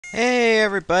Hey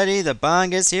everybody, the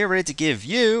Bongus here, ready to give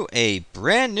you a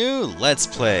brand new Let's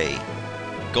Play.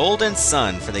 Golden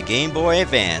Sun for the Game Boy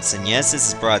Advance, and yes, this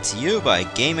is brought to you by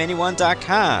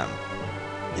GameAnyone.com.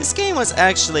 This game was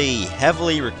actually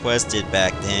heavily requested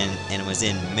back then, and was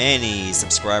in many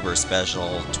subscriber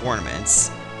special tournaments.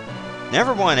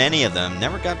 Never won any of them,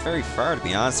 never got very far to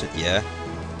be honest with you.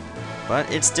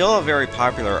 But it's still a very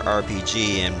popular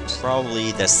RPG, and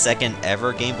probably the second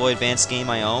ever Game Boy Advance game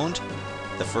I owned.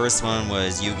 The first one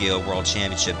was Yu-Gi-Oh! World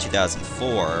Championship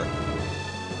 2004.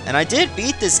 And I did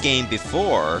beat this game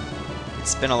before.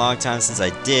 It's been a long time since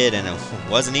I did, and it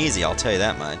wasn't easy, I'll tell you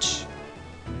that much.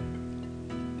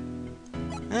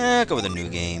 I'll go with a new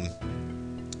game.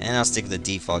 And I'll stick with the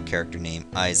default character name,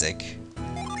 Isaac.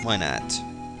 Why not?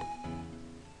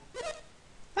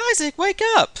 Isaac, wake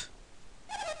up!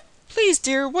 Please,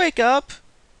 dear, wake up!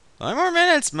 5 more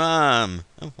minutes, Mom!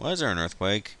 Oh, why is there an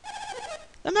earthquake?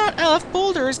 The Mount Aleph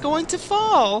boulder is going to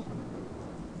fall!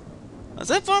 I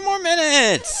said 5 more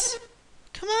minutes!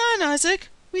 Come on, Isaac!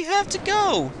 We have to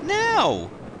go! Now!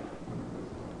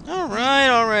 Alright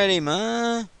already,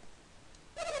 Ma!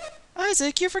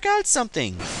 Isaac, you forgot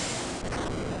something!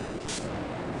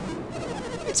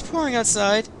 It's pouring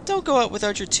outside. Don't go out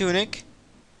without your tunic.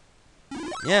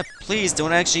 Yeah, please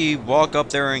don't actually walk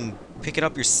up there and pick it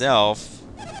up yourself.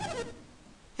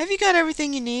 Have you got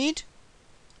everything you need?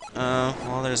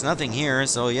 Well, there's nothing here,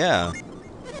 so yeah.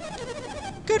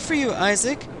 Good for you,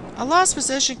 Isaac. A lost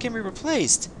possession can be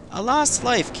replaced. A lost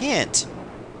life can't.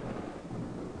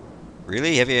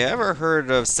 Really? Have you ever heard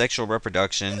of sexual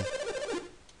reproduction?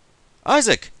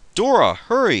 Isaac! Dora,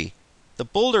 hurry! The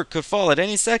boulder could fall at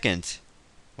any second.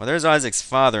 Well, there's Isaac's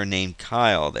father named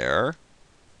Kyle there.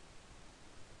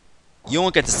 You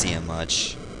won't get to see him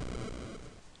much.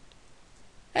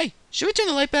 Hey, should we turn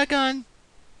the light back on?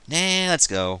 Nah, let's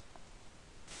go.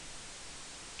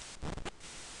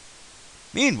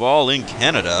 Meanwhile, in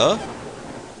Canada...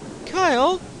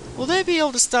 Kyle, will they be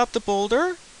able to stop the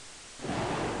boulder?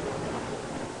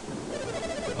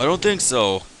 I don't think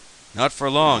so. Not for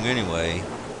long, anyway.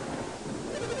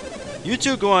 You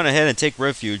two go on ahead and take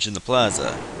refuge in the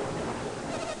plaza.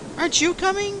 Aren't you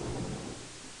coming?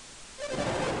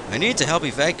 I need to help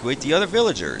evacuate the other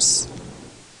villagers.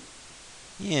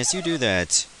 Yes, you do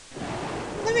that.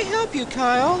 Let me help you,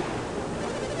 Kyle.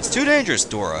 It's too dangerous,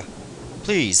 Dora.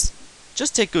 Please,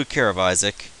 just take good care of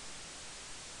Isaac.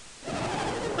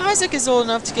 Isaac is old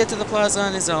enough to get to the plaza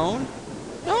on his own.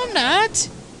 No, I'm not.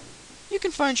 You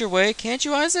can find your way, can't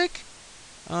you, Isaac?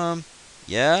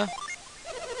 Yeah?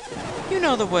 You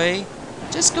know the way.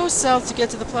 Just go south to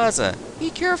get to the plaza. Be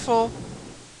careful.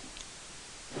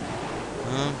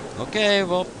 Okay,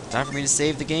 well, time for me to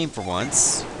save the game for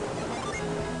once.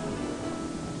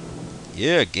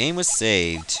 Yeah, game was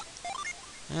saved.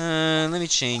 Let me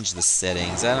change the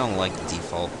settings. I don't like the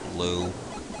default blue.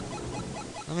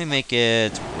 Let me make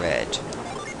it red.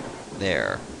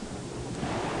 There.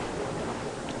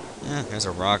 There's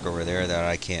a rock over there that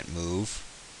I can't move.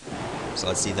 So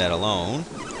let's leave that alone.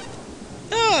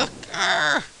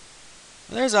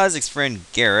 There's Isaac's friend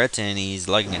Garrett, and he's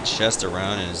lugging a chest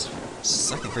around and is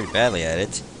sucking pretty badly at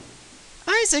it.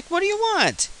 Isaac, what do you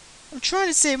want? I'm trying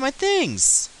to save my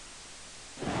things.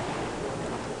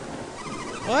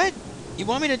 What? You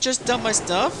want me to just dump my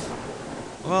stuff?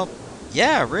 Well,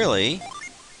 yeah, really.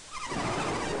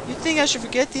 You think I should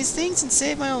forget these things and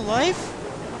save my own life?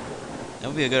 That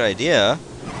would be a good idea.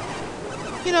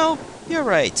 You know, you're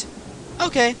right.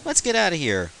 Okay, let's get out of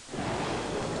here.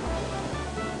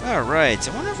 Alright,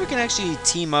 I wonder if we can actually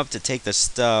team up to take the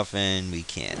stuff, and we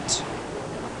can't.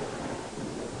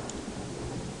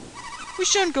 We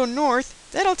shouldn't go north.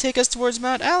 That'll take us towards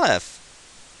Mount Aleph.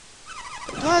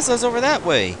 The plaza's over that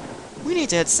way. We need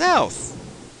to head south.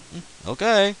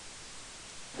 Okay.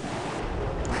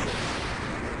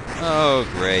 Oh,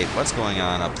 great. What's going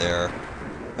on up there?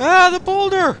 Ah, the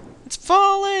boulder! It's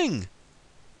falling!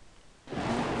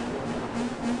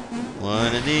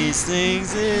 One of these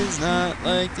things is not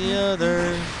like the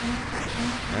other.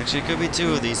 Actually, it could be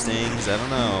 2 of these things. I don't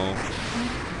know.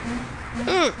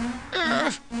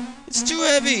 It's too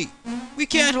heavy. We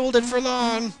can't hold it for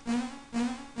long.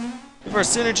 If our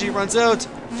synergy runs out,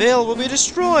 Vale will be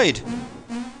destroyed.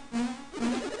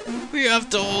 We have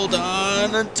to hold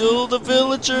on until the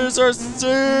villagers are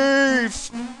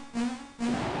safe.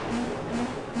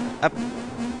 Up.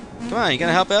 Come on, you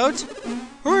gonna help out?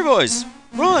 Hurry, boys!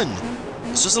 Run!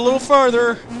 It's just a little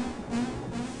farther.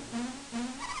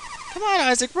 Come on,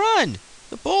 Isaac, run!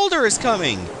 The boulder is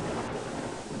coming.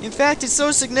 In fact, it's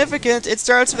so significant, it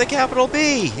starts with a capital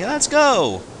B. Let's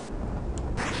go.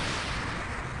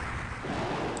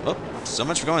 Oh, so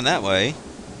much for going that way.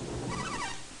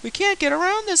 We can't get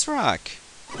around this rock.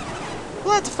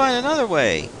 We'll have to find another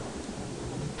way.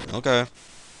 Okay. A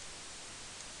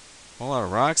whole lot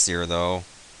of rocks here, though.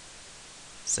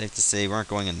 Safe to say we aren't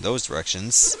going in those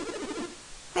directions.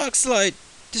 Rock slide!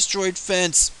 Destroyed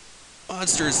fence!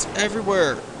 Monsters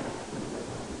everywhere!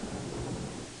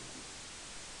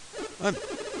 I'm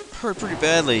hurt pretty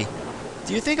badly.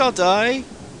 Do you think I'll die?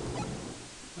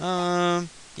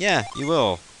 Yeah, you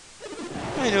will.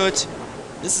 I knew it.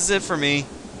 This is it for me.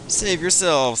 Save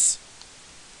yourselves.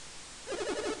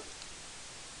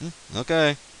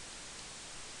 Okay.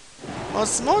 Well,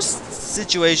 in most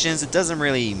situations, it doesn't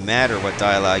really matter what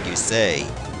dialogue you say.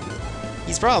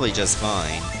 He's probably just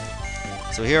fine.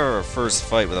 So here are our first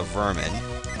fight with a vermin.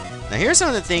 Now here's some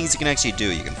of the things you can actually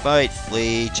do. You can fight,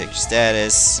 flee, check your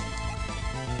status.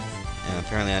 And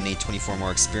apparently I need 24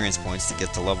 more experience points to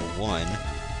get to level 1. And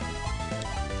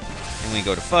when you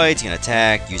go to fight, you can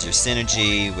attack, use your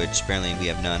synergy, which apparently we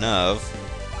have none of.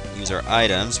 Use our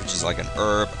items, which is like an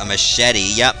herb, a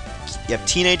machete, yep,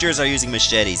 teenagers are using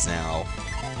machetes now.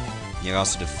 You can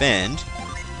also defend,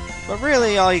 but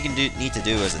really all you can need to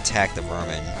do is attack the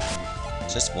vermin.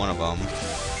 Just one of them.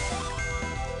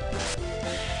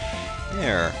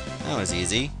 There, that was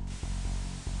easy.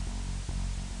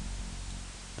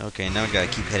 Okay, now we gotta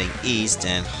keep heading east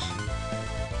and...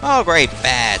 Oh great,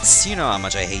 bats! You know how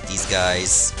much I hate these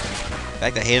guys. In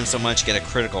fact, I hate them so much, get a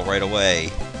critical right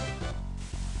away.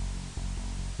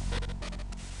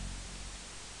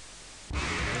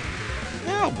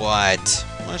 What?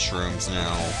 Mushrooms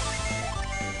now.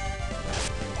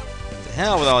 The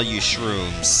hell with all you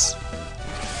shrooms.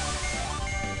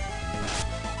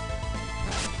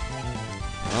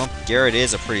 Well, Garrett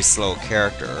is a pretty slow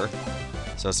character,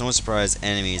 so it's no surprise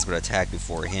enemies would attack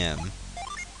before him.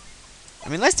 I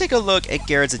mean, let's take a look at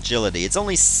Garrett's agility. It's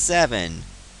only 7.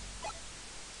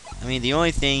 I mean, the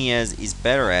only thing he's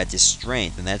better at is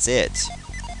strength, and that's it.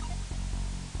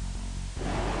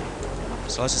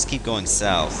 So let's just keep going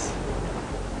south.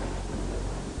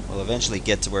 We'll eventually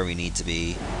get to where we need to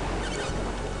be.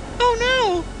 Oh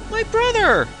no! My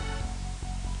brother!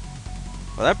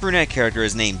 Well, that brunette character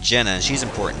is named Jenna, and she's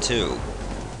important too.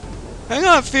 Hang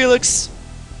on, Felix!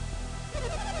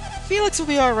 Felix will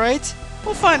be alright.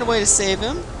 We'll find a way to save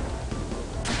him.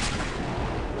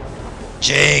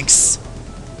 Jinx!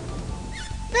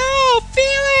 No!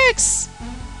 Felix!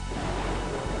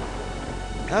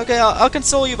 Okay, I'll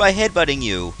console you by headbutting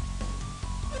you.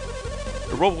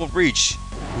 The rope will reach.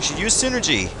 We should use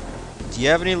synergy. Do you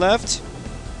have any left?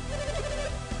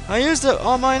 I used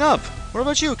all mine up. What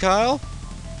about you, Kyle?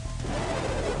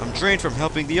 I'm drained from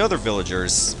helping the other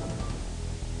villagers.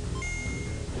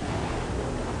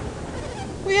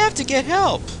 We have to get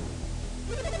help.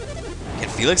 Can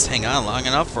Felix hang on long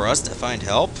enough for us to find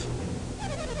help?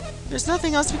 There's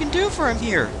nothing else we can do for him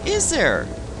here, is there?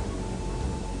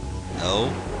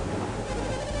 No.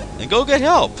 Then go get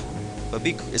help, but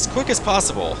be as quick as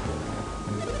possible.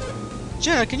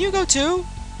 Jenna, can you go too?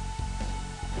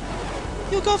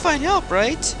 You'll go find help,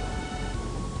 right?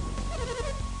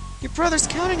 Your brother's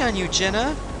counting on you,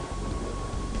 Jenna.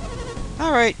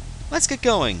 Alright, let's get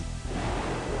going.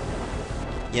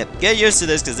 Yep, get used to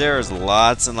this because there is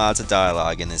lots and lots of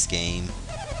dialogue in this game.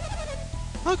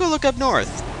 I'll go look up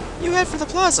north. You head for the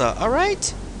plaza,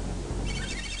 alright?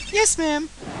 Yes, ma'am.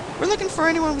 We're looking for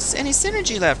anyone with any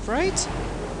synergy left, right?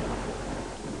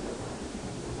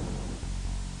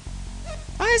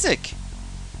 Isaac!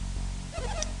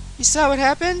 You saw what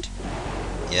happened?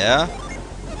 Yeah?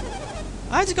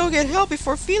 I have to go get help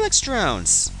before Felix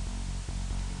drowns.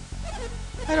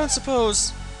 I don't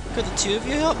suppose... Could the two of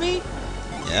you help me?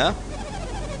 Yeah?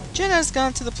 Jenna's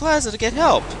gone to the plaza to get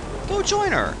help. Go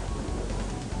join her.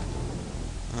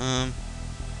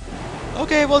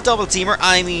 Okay, we'll double team her.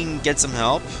 I mean, get some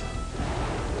help.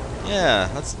 Yeah,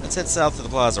 let's head south to the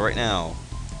plaza right now.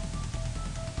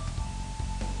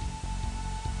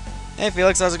 Hey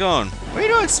Felix, how's it going? What are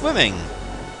you doing swimming?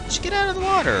 You should get out of the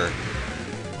water.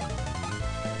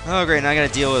 Oh great, now I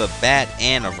gotta deal with a bat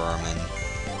and a vermin.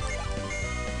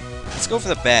 Let's go for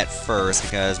the bat first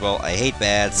because, well, I hate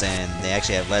bats and they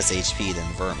actually have less HP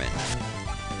than vermin.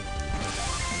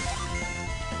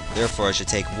 Therefore, I should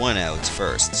take one out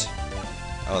first.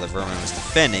 Oh, the vermin was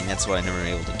defending, that's why I never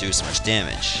been able to do so much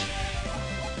damage.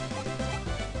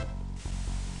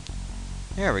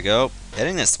 There we go,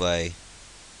 heading this way.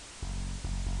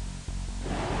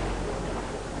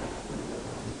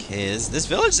 Okay, this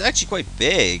village is actually quite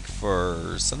big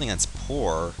for something that's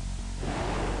poor.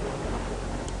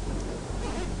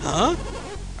 Huh?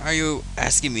 Are you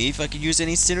asking me if I could use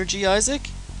any synergy, Isaac?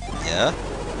 Yeah.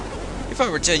 If I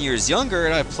were 10 years younger,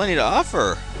 I'd have plenty to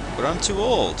offer, but I'm too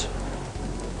old.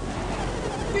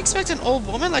 You expect an old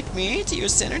woman like me to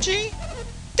use synergy?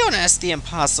 Don't ask the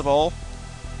impossible.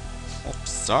 Oh,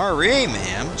 sorry,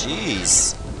 ma'am.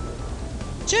 Jeez.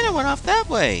 Jenna went off that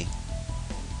way.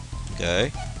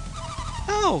 Okay.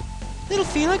 Oh, little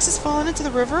Felix has fallen into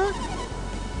the river?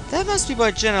 That must be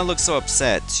why Jenna looks so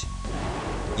upset.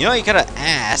 You know, you could have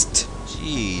asked.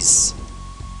 Jeez.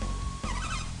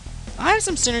 I have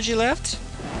some synergy left.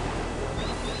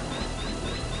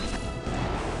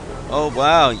 Oh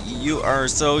wow, you are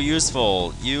so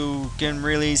useful. You can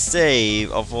really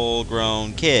save a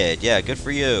full-grown kid. Yeah, good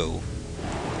for you.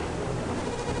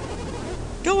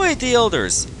 Go aid the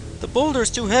elders. The boulder's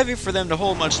too heavy for them to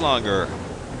hold much longer.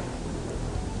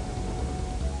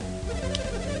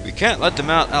 We can't let the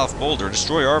Mount Alf boulder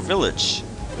destroy our village.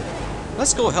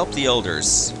 Let's go help the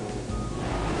elders.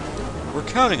 We're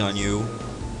counting on you.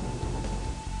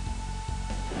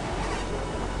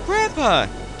 Grandpa!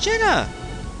 Jenna!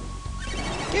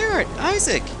 Garrett,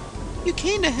 Isaac, you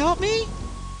came to help me?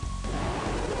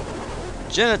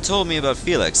 Jenna told me about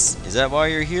Felix. Is that why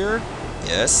you're here?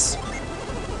 Yes.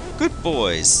 Good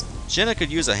boys. Jenna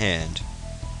could use a hand.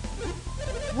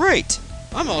 Great!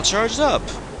 I'm all charged up.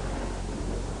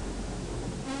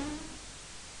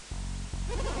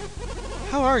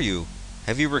 How are you?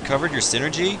 Have you recovered your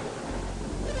synergy?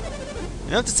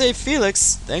 Enough to save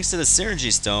Felix, thanks to the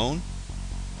synergy stone.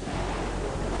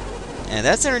 And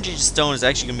that synergy stone is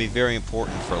actually going to be very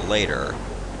important for later,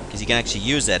 because you can actually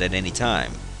use that at any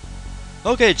time.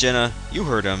 Okay, Jenna, you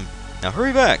heard him. Now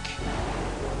hurry back.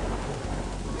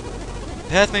 The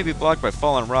path may be blocked by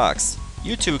fallen rocks.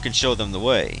 You two can show them the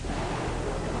way.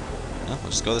 Well,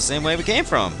 we'll just go the same way we came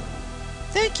from.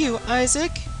 Thank you,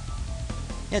 Isaac.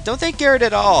 Yeah, don't thank Garrett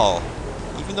at all,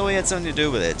 even though he had something to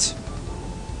do with it.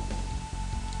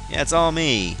 Yeah, it's all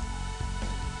me.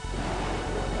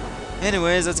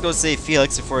 Anyways, let's go save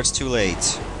Felix before it's too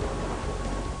late.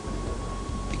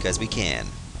 Because we can.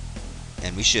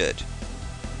 And we should.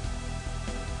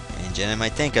 And Jenna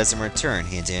might thank us in return,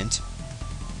 hint hint.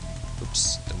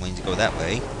 Oops, don't mean to go that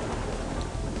way.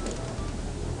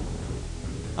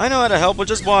 I know how to help, we'll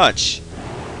just watch.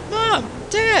 Mom!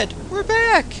 Dad! We're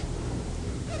back!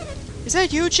 Is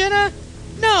that you, Jenna?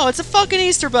 No, it's a fucking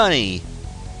Easter bunny!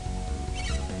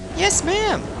 Yes,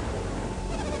 ma'am!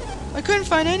 I couldn't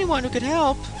find anyone who could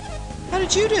help. How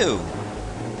did you do?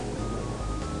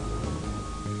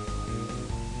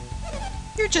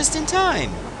 You're just in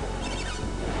time.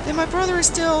 Then my brother is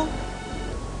still...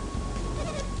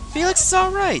 Felix is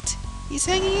alright. He's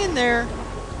hanging in there.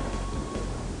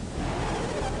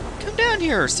 Come down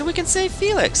here so we can save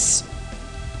Felix.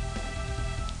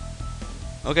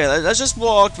 Okay, let's just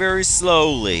walk very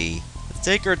slowly. Let's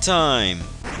take our time.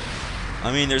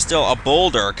 I mean, there's still a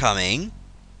boulder coming.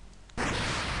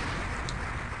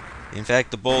 In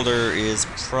fact, the boulder is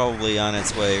probably on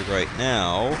its way right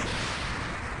now.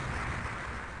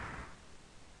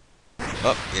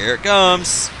 Oh, here it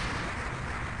comes.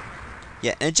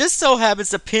 Yeah, and it just so happens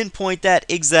to pinpoint that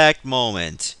exact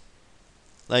moment.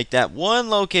 Like that one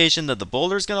location that the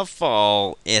boulder's gonna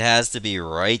fall, it has to be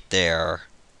right there.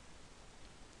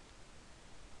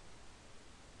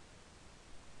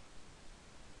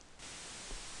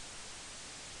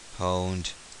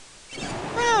 Honed.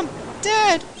 Mom!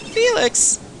 Dad!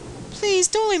 Felix! Please,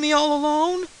 don't leave me all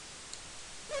alone!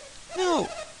 No,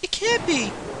 it can't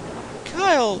be!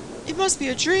 Kyle, it must be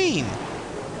a dream!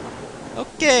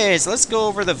 Okay, so let's go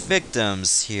over the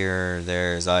victims here.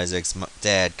 There's Isaac's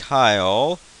dad,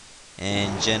 Kyle.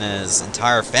 And Jenna's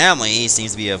entire family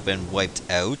seems to have been wiped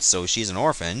out, so she's an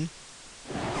orphan.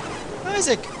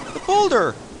 Isaac! The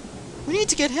boulder! We need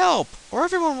to get help, or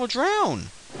everyone will drown!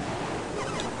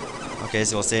 Okay,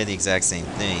 so we'll say the exact same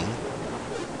thing.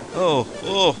 I'll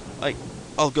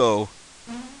go.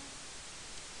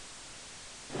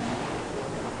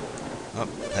 Oh,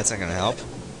 that's not gonna help.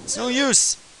 It's no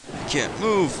use! I can't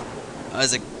move!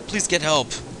 Isaac, please get help!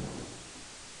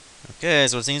 Okay,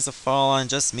 so it seems to fall on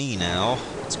just me now.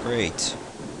 That's great.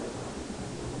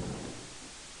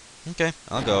 Okay,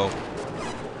 I'll go.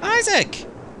 Isaac!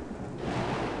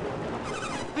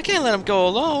 I can't let him go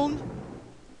alone!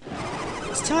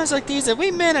 It's times like these that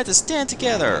we men have to stand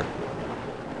together!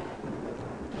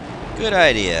 Good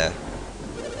idea.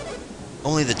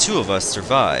 Only the two of us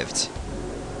survived.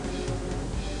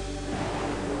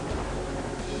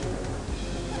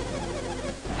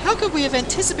 How could we have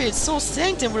anticipated Soul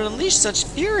Sanctum would unleash such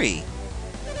fury?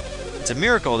 It's a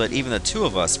miracle that even the two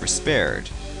of us were spared.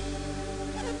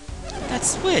 That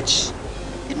switch!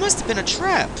 It must have been a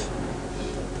trap!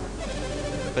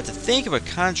 But to think it would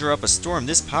conjure up a storm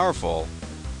this powerful.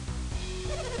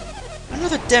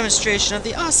 Another demonstration of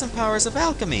the awesome powers of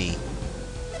alchemy!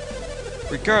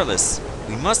 Regardless,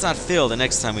 we must not fail the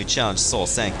next time we challenge Soul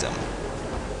Sanctum.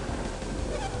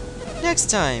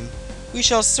 Next time, we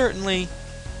shall certainly...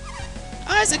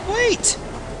 Isaac, wait!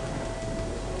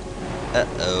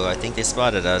 Uh-oh, I think they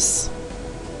spotted us.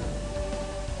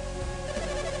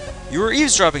 You were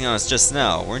eavesdropping on us just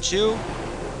now, weren't you?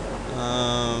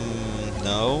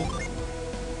 No.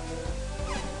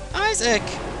 Isaac!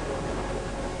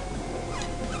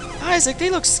 Isaac, they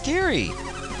look scary.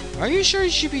 Are you sure you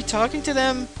should be talking to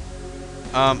them?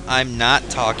 I'm not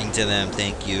talking to them,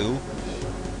 thank you.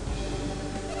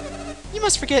 You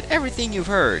must forget everything you've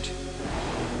heard.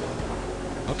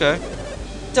 Okay.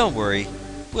 Don't worry.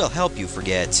 We'll help you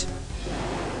forget.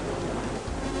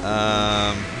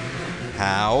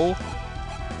 How?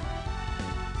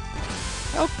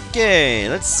 Okay,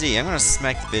 let's see. I'm gonna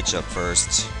smack the bitch up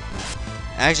first.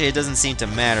 Actually, it doesn't seem to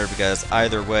matter because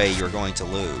either way, you're going to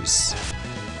lose.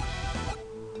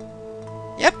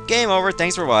 Yep, game over.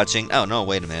 Thanks for watching. Oh, no,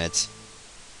 wait a minute.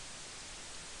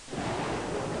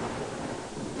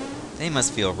 They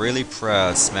must feel really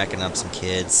proud smacking up some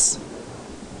kids.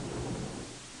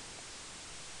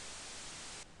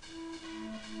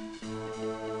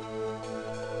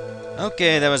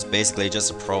 Okay, that was basically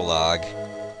just a prologue.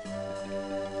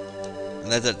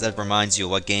 That reminds you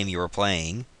of what game you were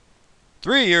playing.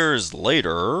 3 years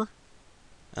later...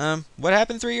 what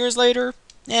happened 3 years later?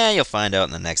 Yeah, you'll find out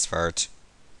in the next part.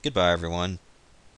 Goodbye, everyone.